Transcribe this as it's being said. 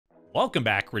Welcome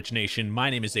back, Rich Nation. My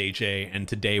name is AJ, and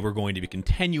today we're going to be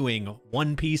continuing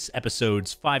One Piece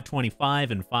episodes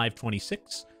 525 and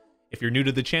 526. If you're new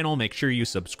to the channel, make sure you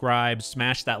subscribe,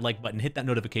 smash that like button, hit that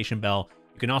notification bell.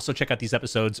 You can also check out these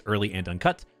episodes early and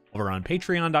uncut over on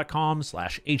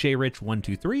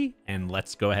patreon.com/ajrich123, and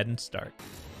let's go ahead and start.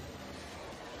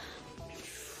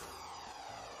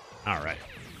 All right.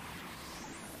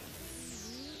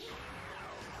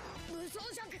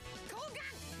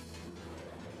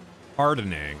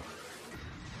 Hardening.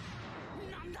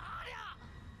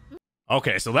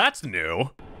 Okay, so that's new.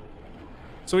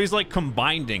 So he's like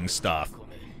combining stuff.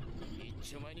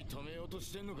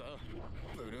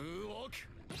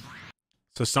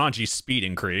 So Sanji's speed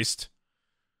increased.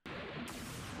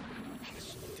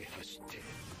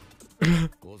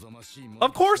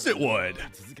 Of course it would.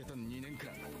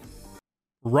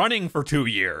 Running for 2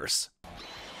 years.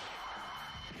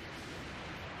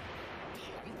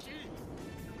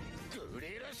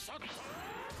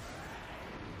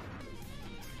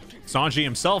 Sanji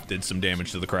himself did some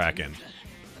damage to the Kraken.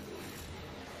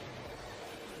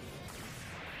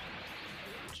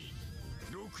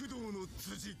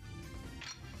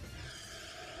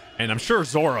 And I'm sure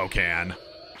Zoro can.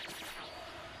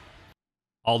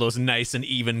 All those nice and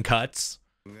even cuts.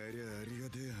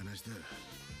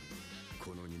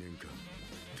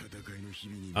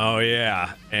 Oh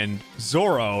yeah, and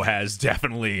Zoro has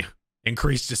definitely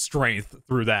increased his strength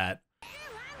through that.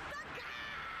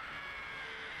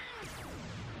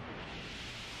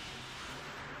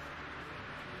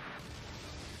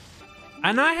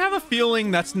 And I have a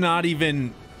feeling that's not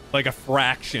even like a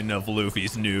fraction of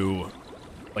Luffy's new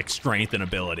like strength and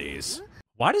abilities.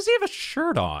 Why does he have a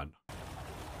shirt on?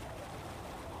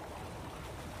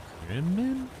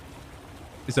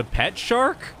 Is a pet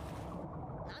shark?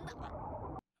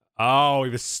 Oh,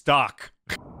 he was stuck.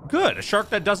 Good, a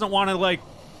shark that doesn't want to like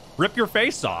rip your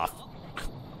face off.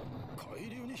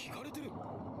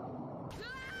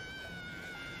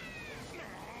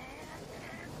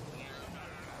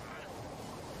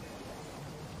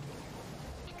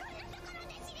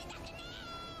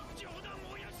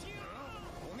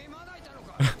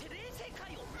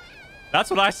 That's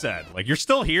what I said. Like, you're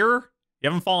still here? You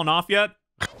haven't fallen off yet?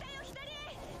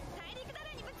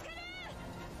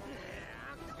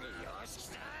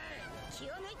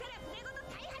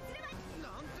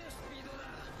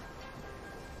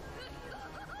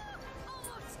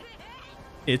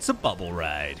 It's a bubble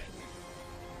ride.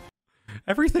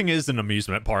 Everything is an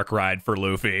amusement park ride for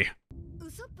Luffy.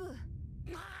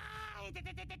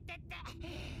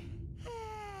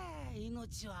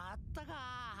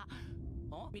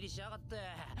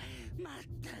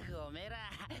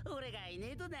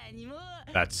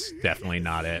 That's definitely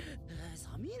not it.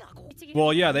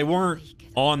 Well, yeah, they weren't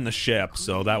on the ship,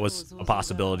 so that was a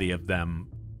possibility of them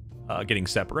getting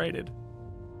separated.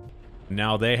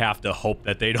 Now they have to hope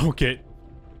that they don't get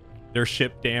their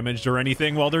ship damaged or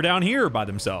anything while they're down here by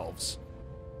themselves.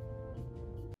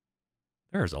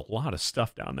 There's a lot of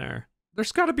stuff down there.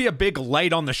 There's got to be a big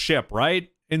light on the ship, right?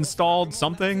 Installed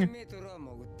something.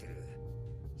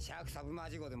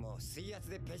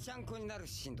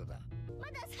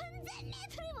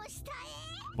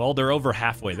 Well, they're over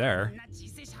halfway there.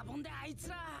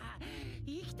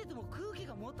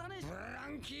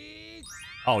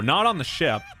 Oh, not on the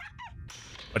ship.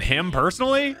 But him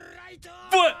personally?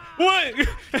 What? Why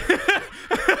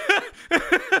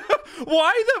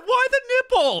the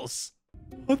nipples?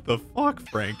 What the fuck,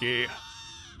 Frankie?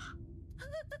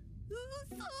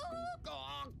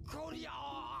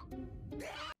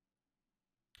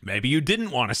 Maybe you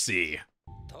didn't want to see.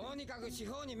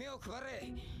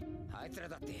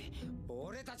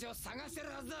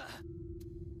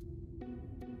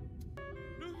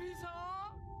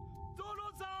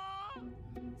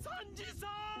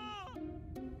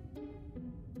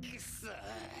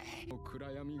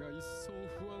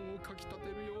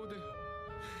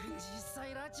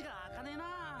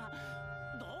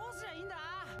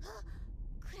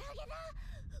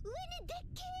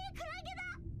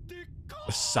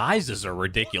 The sizes are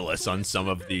ridiculous on some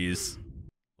of these,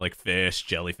 like fish,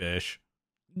 jellyfish.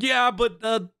 Yeah, but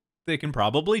they can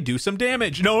probably do some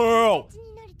damage. No!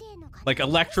 Like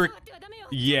electric.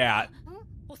 Yeah.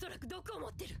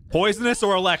 Poisonous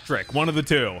or electric, one of the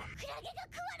two.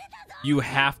 You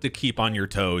have to keep on your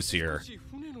toes here.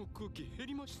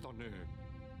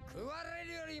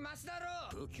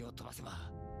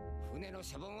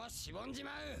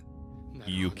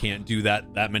 You can't do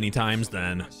that many times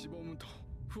then.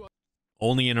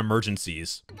 Only in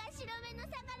emergencies.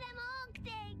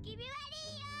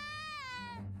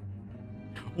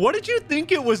 What did you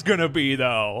think it was gonna be,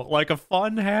 though? Like a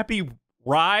fun, happy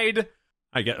ride.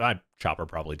 Chopper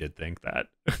probably did think that.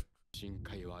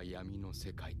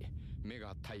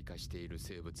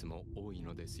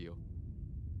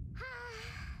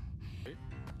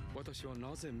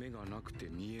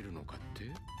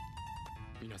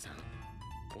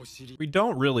 We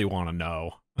don't really want to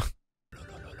know.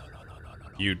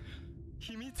 You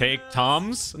take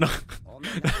Tom's? No.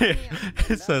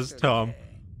 It says Tom.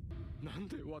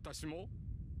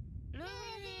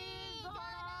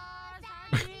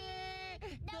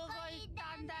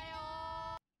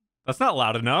 That's not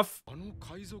loud enough.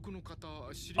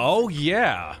 Oh,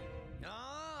 yeah.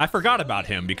 I forgot about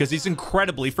him because he's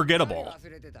incredibly forgettable.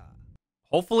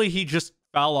 Hopefully he just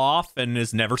fell off and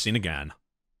is never seen again.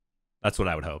 That's what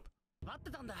I would hope.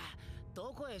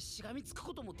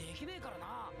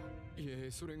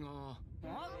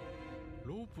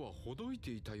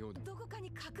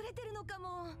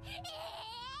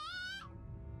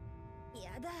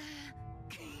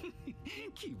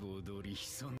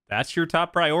 That's your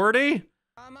top priority?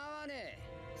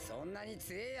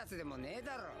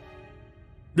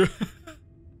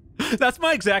 That's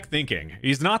my exact thinking.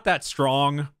 He's not that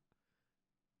strong.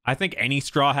 I think any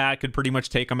Straw Hat could pretty much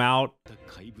take him out.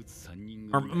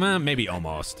 Or maybe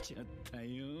almost.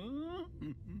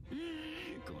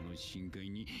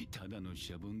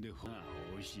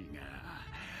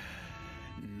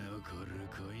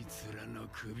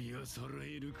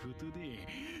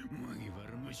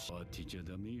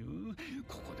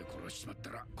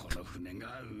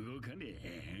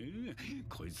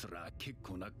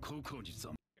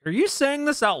 Are you saying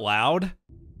this out loud?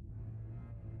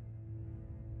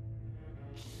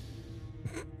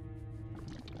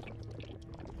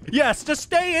 Yes, just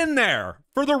stay in there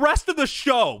for the rest of the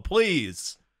show,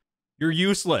 please. You're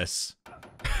useless.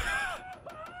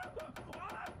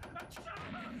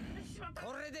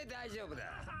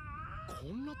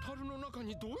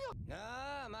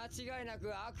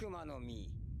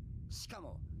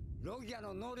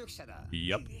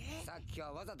 Yep.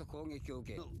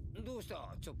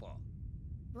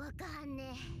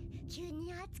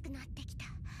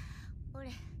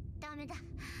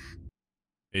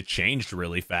 It changed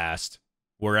really fast.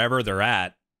 Wherever they're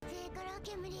at.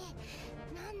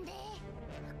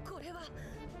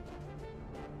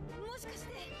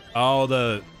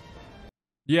 Oh,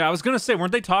 yeah, I was gonna say,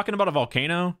 weren't they talking about a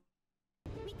volcano?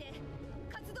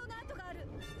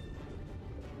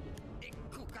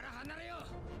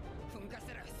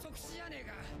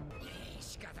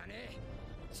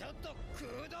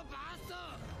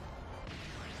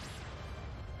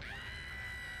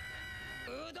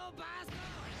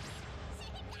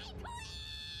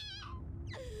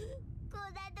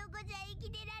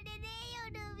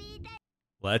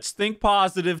 Let's think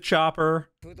positive, Chopper.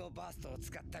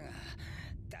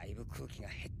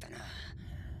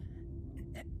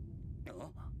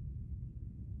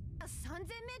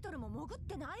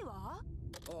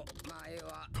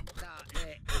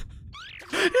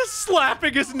 He's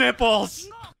slapping his nipples.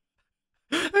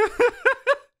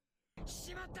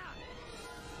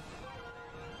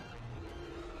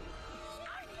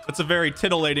 That's a very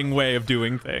titillating way of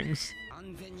doing things.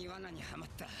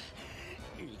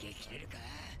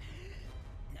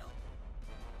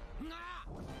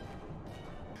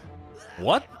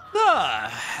 What the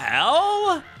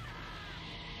hell?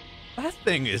 That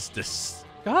thing is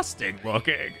disgusting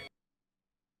looking.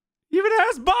 Even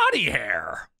has body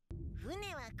hair.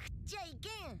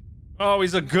 Oh,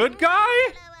 he's a good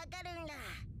guy?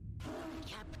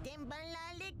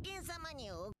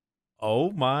 Oh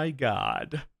my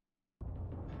god.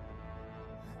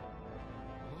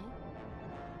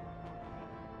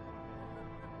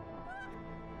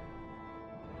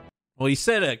 Well, he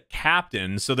said a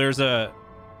captain, so there's a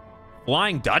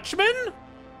Flying Dutchman?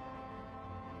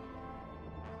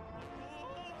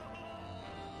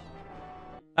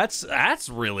 That's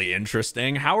really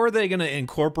interesting. How are they gonna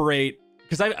incorporate?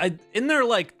 Because I in their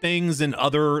like things and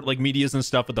other like medias and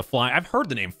stuff with the flying, I've heard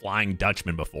the name Flying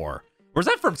Dutchman before. Or is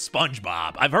that from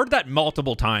SpongeBob? I've heard that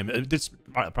multiple times. This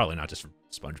probably not just from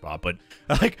SpongeBob, but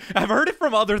like I've heard it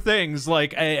from other things.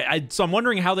 Like so I'm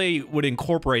wondering how they would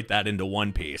incorporate that into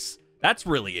One Piece. That's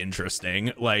really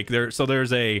interesting. Like there's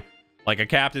a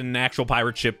captain, an actual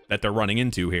pirate ship that they're running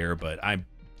into here, but I'm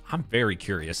very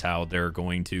curious how they're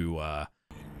going to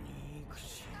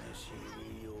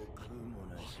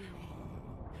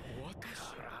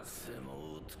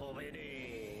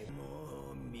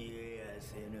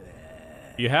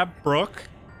You have Brooke.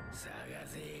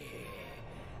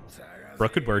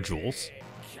 Brooke could wear jewels.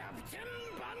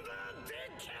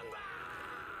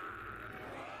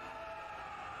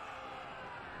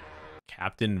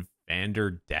 Captain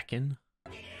Vander Decken?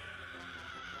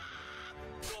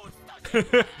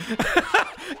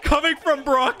 Coming from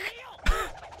Brooke.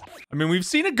 I mean, we've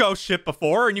seen a ghost ship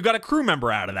before, and you got a crew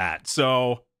member out of that,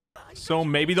 so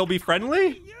maybe they'll be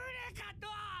friendly?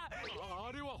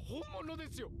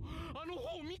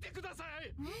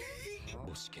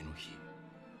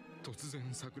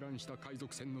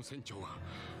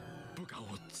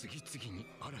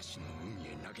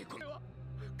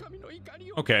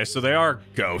 Okay, so they are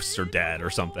ghosts or dead or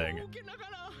something.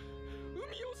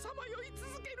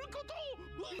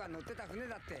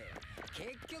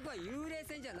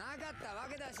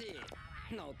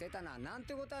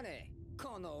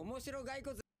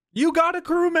 You got a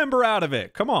crew member out of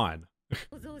it. Come on.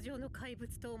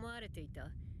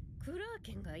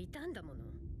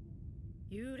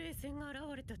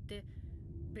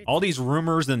 All these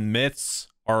rumors and myths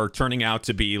are turning out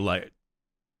to be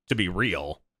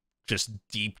real, just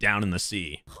deep down in the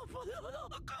sea.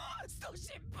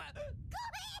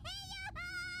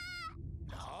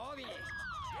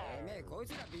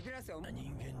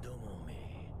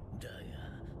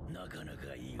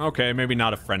 Okay, maybe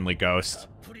not a friendly ghost.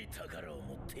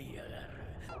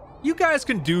 You guys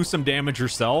can do some damage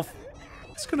yourself.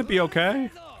 It's gonna be okay.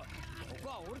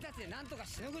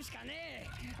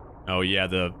 Oh yeah,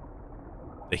 the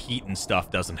heat and stuff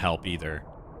doesn't help either.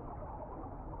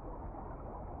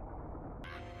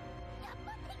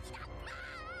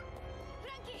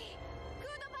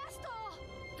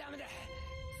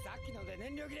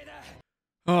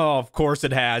 Oh, of course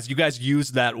it has. You guys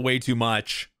used that way too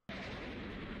much.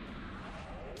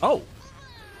 Oh,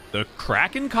 the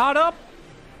Kraken caught up?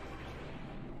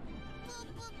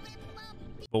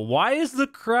 But why is the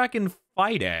Kraken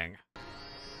fighting?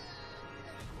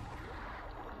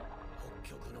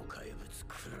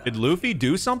 Did Luffy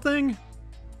do something?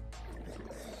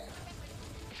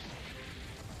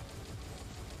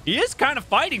 He is kind of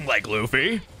fighting like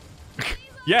Luffy.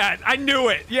 Yeah, I knew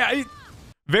it. Yeah,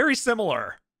 very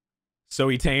similar. So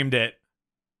he tamed it.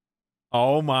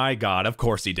 Oh my god, of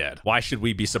course he did. Why should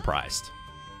we be surprised?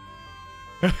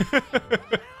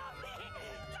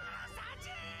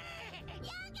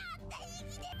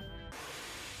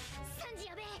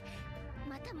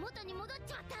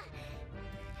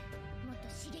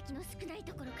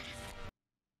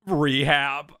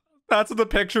 Rehab. That's what the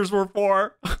pictures were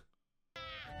for.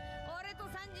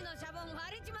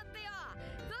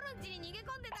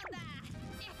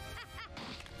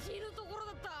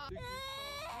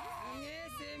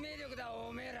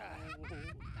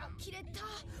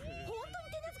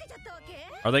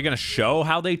 Are they gonna show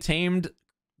how they tamed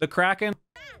the Kraken?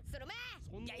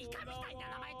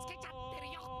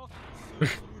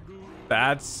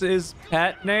 That's his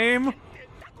pet name?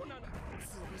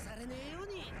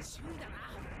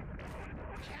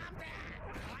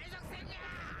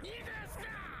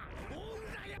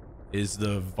 Is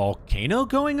the volcano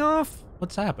going off?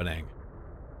 What's happening?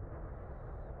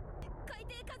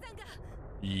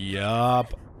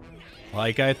 Yup.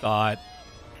 Like I thought.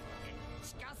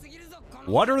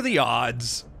 What are the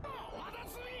odds?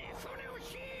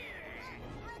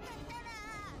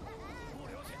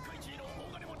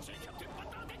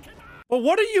 Well,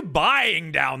 what are you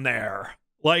buying down there?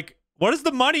 Like, what does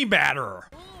the money matter?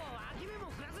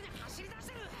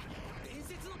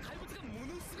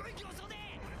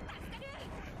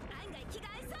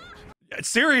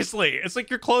 Seriously, it's like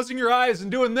you're closing your eyes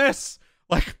and doing this.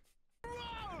 Like...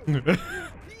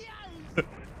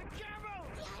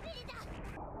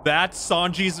 That's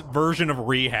Sanji's version of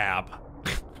rehab.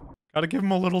 Gotta give him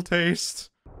a little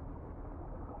taste.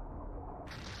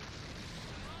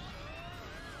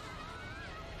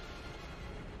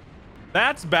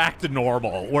 That's back to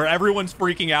normal, where everyone's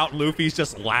freaking out and Luffy's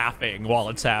just laughing while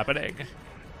it's happening.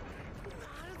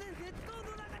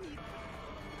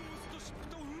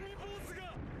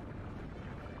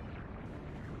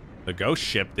 The ghost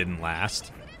ship didn't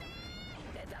last.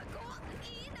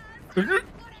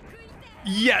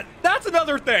 Yeah, that's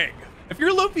another thing. If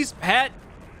you're Luffy's pet,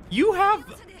 you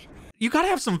gotta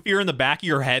have some fear in the back of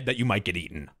your head that you might get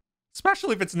eaten.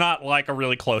 Especially if it's not like a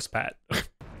really close pet.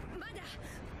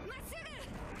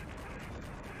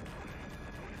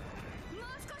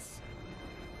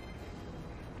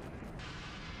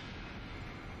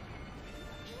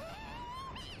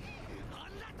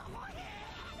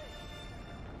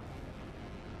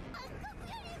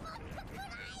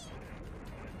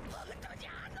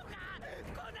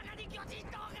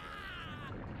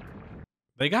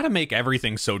 They gotta make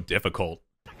everything so difficult.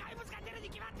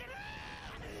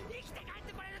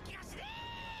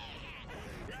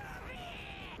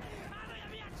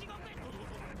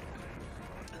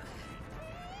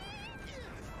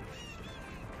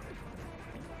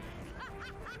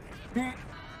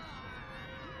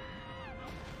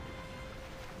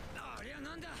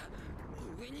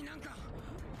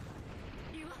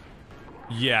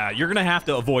 Yeah, you're gonna have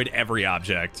to avoid every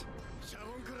object.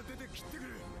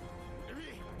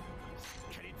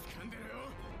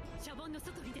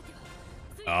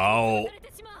 Oh,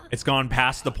 it's gone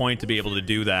past the point to be able to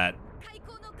do that.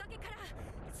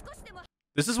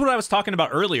 This is what I was talking about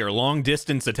earlier. Long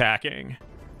distance attacking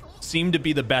seemed to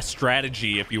be the best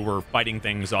strategy if you were fighting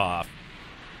things off.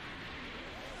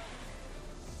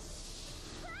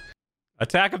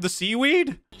 Attack of the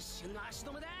Seaweed?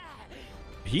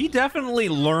 He definitely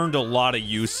learned a lot of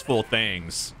useful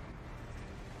things.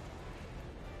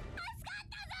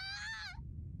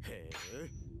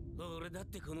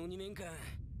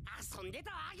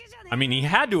 I mean, he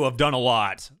had to have done a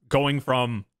lot going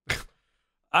from...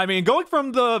 I mean, going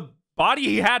from the body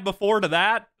he had before to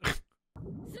that.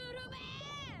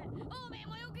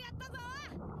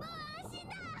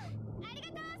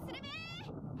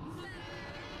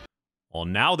 Well,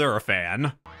 now they're a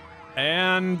fan.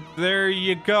 And there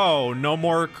you go. No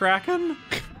more Kraken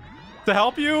to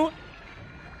help you.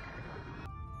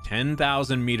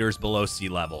 10,000 meters below sea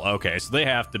level. Okay, so they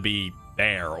have to be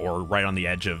there or right on the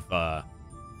edge of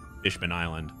Fishman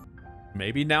Island.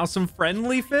 Maybe now some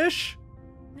friendly fish?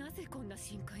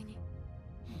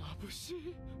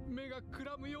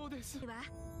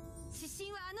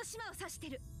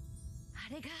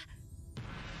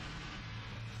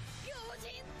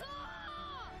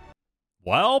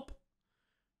 Welp,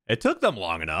 it took them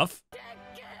long enough.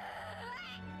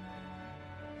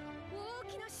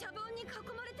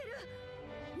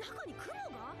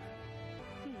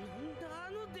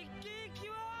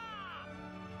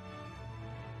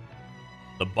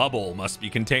 The bubble must be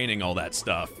containing all that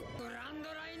stuff.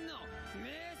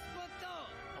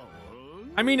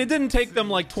 I mean, it didn't take them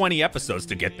like 20 episodes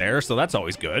to get there, so that's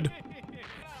always good.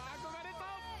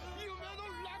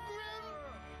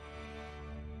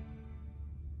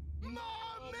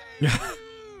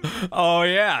 Oh,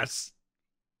 yes.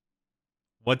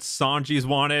 What Sanji's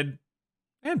wanted.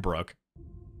 And Brooke.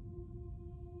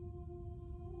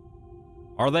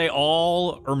 Are they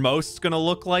all or most gonna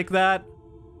look like that?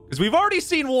 Because we've already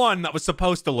seen one that was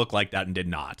supposed to look like that and did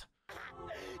not.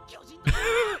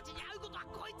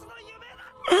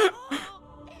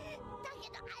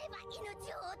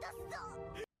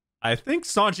 I think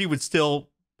Sanji would still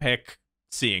pick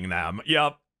seeing them.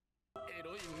 Yep.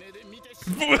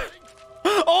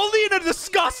 Only in a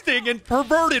disgusting and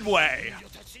perverted way.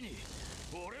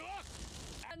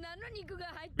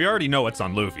 We already know what's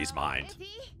on Luffy's mind.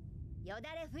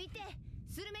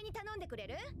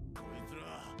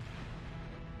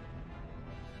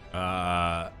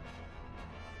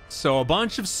 So a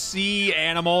bunch of sea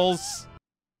animals,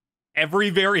 every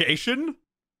variation.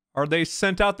 Are they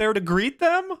sent out there to greet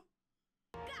them?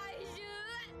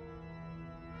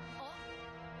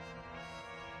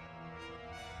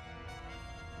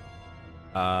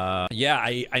 Yeah,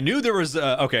 I knew there was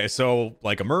okay, so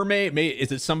like a mermaid,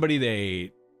 is it somebody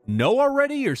they know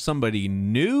already or somebody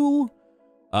new?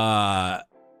 Well,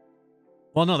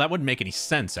 no, that wouldn't make any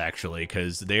sense actually,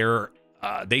 because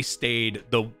they stayed,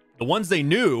 the ones they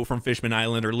knew from Fishman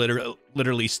Island are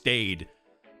literally stayed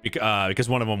because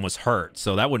one of them was hurt,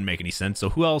 so that wouldn't make any sense. So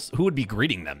who would be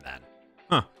greeting them then?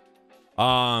 Huh.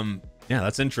 Yeah,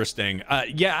 that's interesting.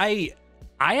 Yeah,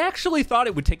 I actually thought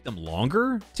it would take them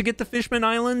longer to get to Fishman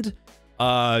Island,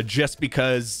 just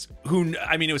because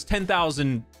I mean, it was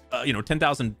 10,000,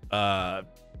 10,000,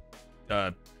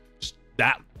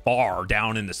 that far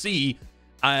down in the sea.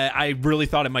 I really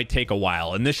thought it might take a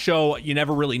while. In this show, you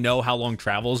never really know how long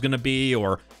travel is going to be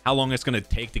or how long it's going to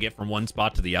take to get from one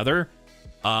spot to the other.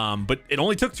 But it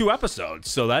only took 2 episodes,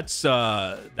 so that's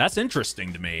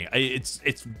interesting to me.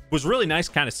 It was really nice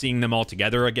kind of seeing them all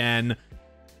together again.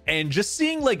 And just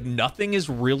seeing like nothing has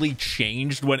really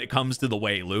changed when it comes to the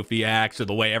way Luffy acts or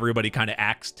the way everybody kind of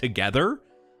acts together,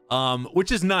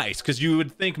 which is nice because you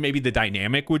would think maybe the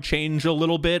dynamic would change a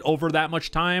little bit over that much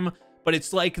time, but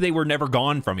it's like they were never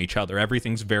gone from each other.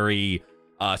 Everything's very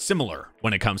similar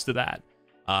when it comes to that.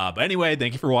 But anyway,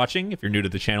 thank you for watching. If you're new to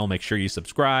the channel, make sure you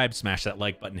subscribe, smash that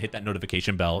like button, hit that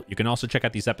notification bell. You can also check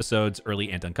out these episodes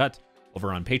early and uncut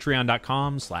over on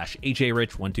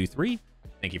patreon.com/ajrich123.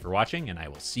 Thank you for watching, and I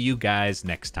will see you guys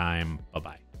next time.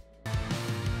 Bye-bye.